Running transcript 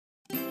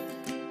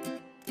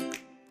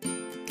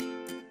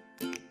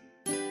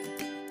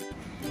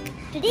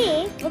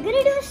Today we're going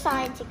to do a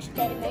science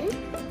experiment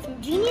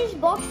from Genius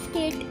Box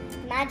Kit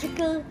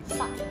Magical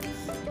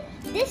Science.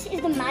 This is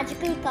the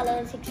magical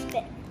colors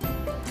experiment.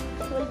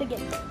 So we'll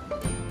begin.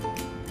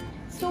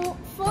 So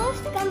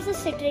first comes the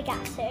citric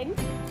acid.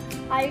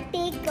 I'll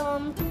take 2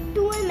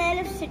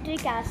 ml of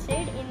citric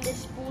acid in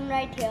this spoon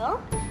right here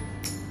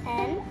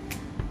and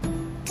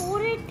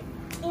pour it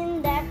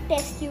in that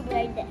test tube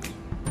right there.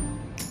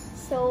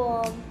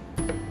 So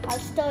I'll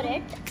stir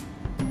it.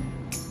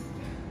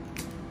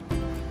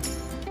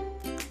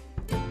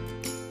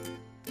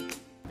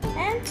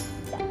 And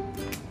done.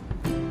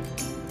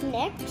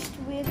 Next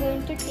we're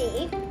going to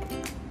take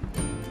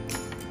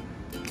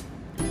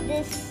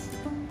this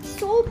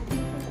soap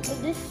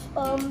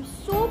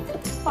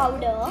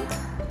powder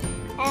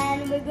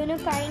and we're gonna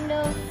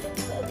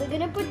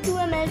put 2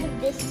 ml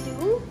of this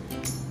too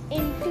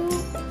into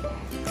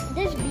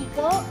this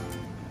beaker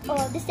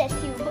or this test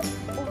tube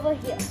over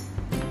here.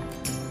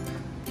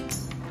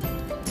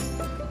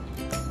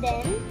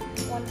 Then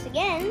once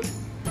again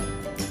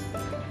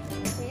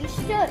we'll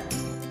stir it.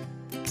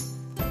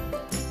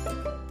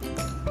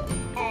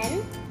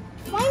 And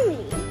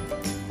finally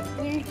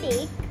we'll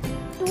take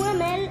 2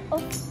 ml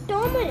of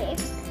turmeric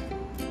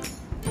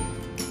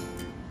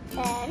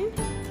and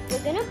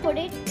we're gonna put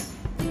it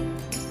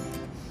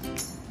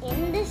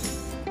in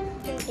this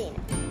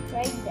container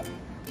right there.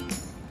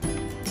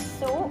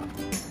 So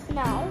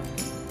now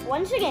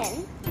once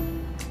again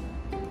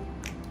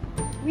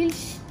we'll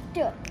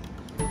stir.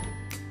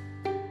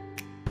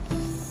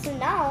 So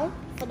now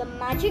for the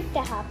magic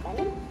to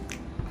happen,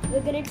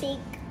 we're gonna take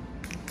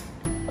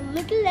a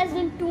little less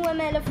than 2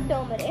 ml of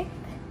turmeric,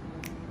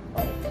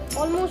 or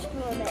almost 2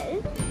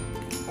 ml,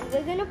 and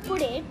we're gonna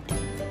put it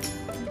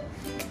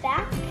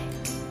back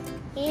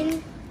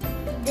in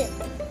this.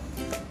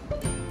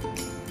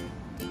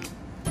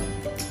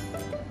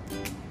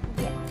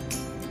 Yeah.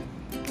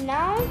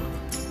 Now,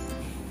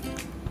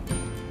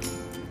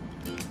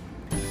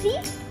 see,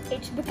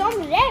 it's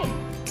become red.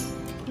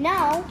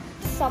 Now,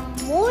 some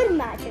more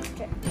magic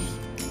tricks.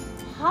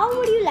 How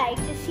would you like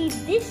to see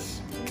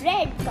this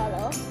red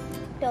color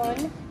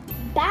turn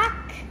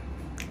back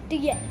to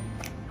yellow?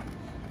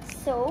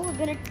 So we're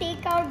gonna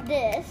take out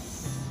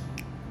this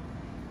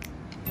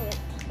with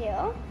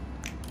here.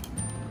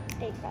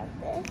 Take out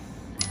this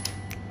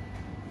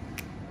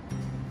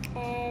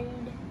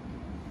and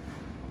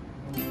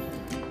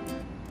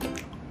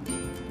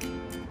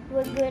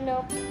we're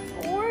gonna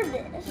pour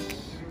this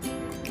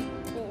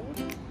in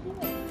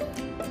here.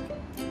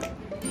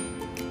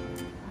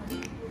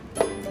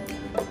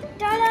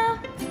 Ta-da!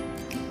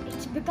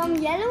 It's become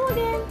yellow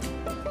again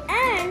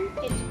and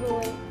it's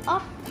going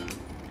up.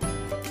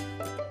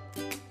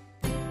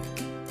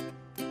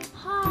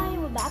 Hi,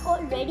 we're back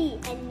already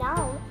and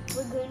now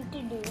we're going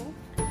to do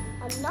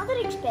another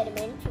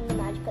experiment from the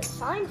Magical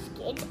Science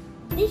Kit.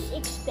 This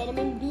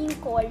experiment being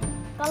called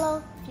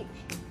Color Fusion.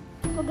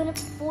 We're going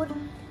to pour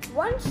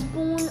 1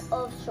 spoon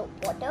of soap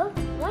water,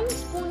 1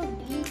 spoon of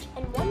bleach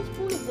and 1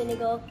 spoon of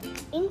vinegar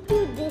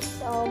into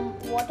this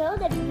water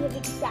that we have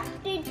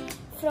extracted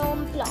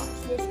from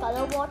plants. This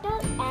color water,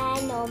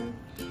 and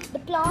the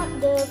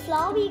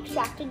flower we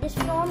extracted this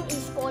from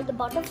is called the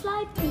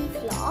butterfly pea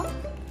flower.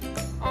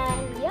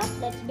 And yeah,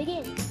 let's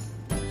begin.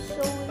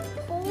 So we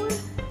pour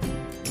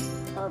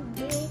a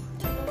bit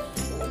of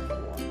soap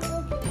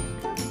water,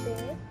 just a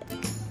bit.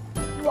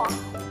 Wow,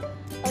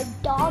 a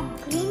dark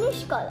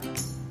greenish color.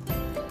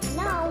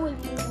 Now we'll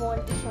move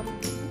on to some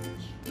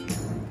bleach. We'll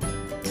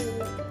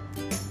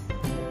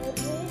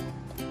pour it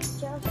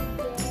just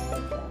there,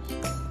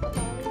 just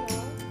about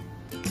enough.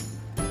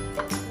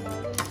 Now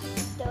we'll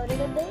stir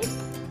it a bit.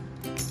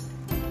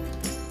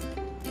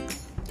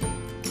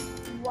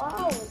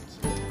 Wow, it's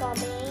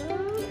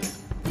becoming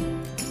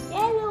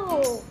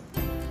yellow.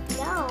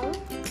 Now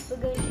we're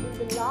going to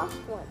do the last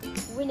one,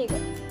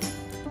 vinegar.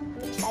 I'm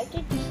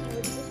excited to see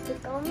what this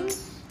becomes.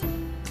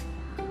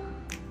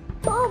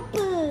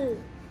 Purple.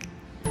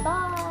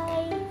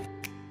 Bye.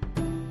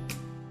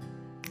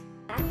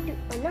 Back to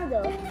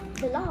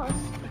the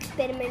last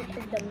experiment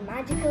of the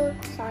Magical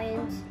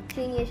Science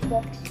Genius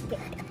Box Kit.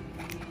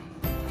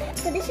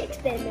 For this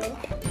experiment,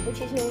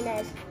 which is known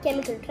as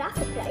chemical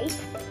traffic light,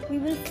 we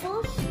will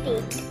first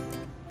take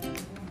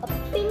a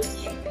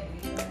pinch,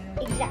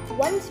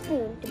 1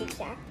 spoon to be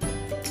exact,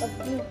 of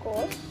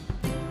glucose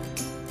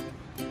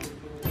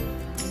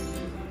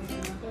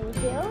in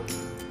here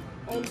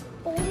and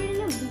pour it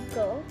in a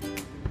beaker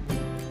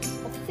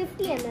of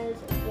 50 ml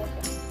of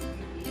water.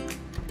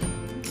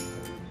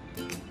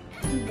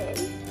 Then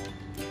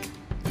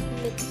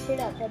mix it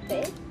up a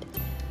bit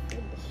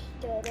with the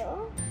stirrer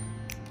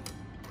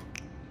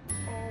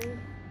and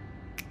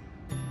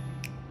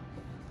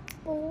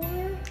pour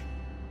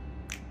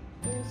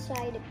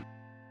inside it.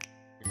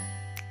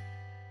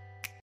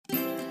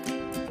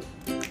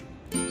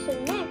 So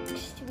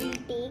next we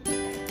take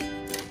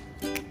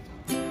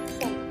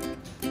some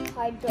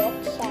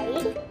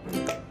hydroxide,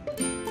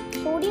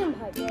 sodium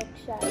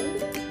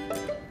hydroxide,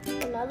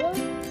 another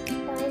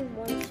time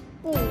 1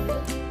 spoon,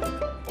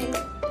 and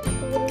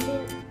pour it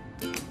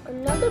in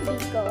another another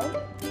beaker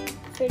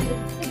filled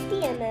with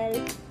 50 ml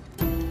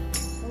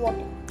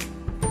water.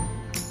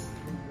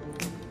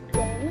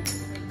 Then,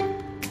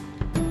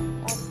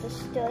 after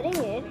stirring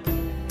it,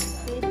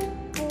 we'll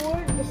pour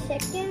the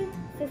second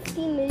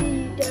 50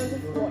 milliliters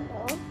of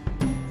water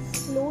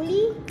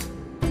slowly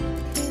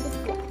through the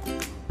flask.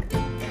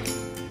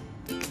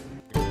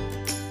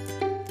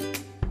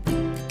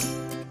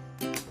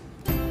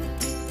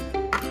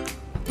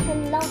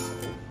 And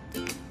lastly,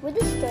 with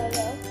a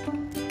stirrer,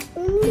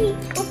 only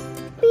a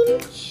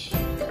pinch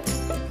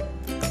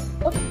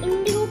of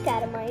indigo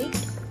caramite,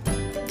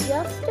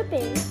 just a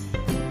pinch,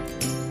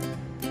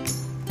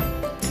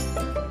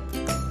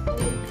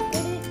 and put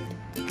it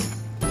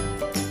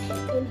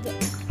in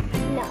here.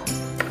 Now,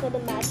 for the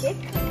magic,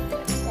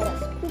 let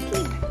us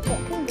quickly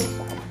bottle this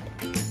out.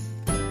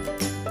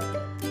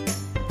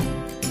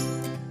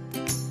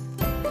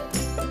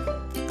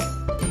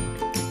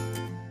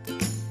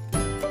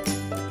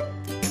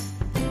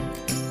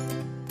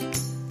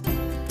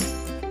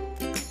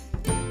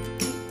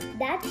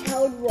 That's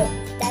how it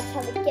works. That's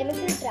how the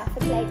chemical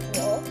traffic light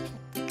works.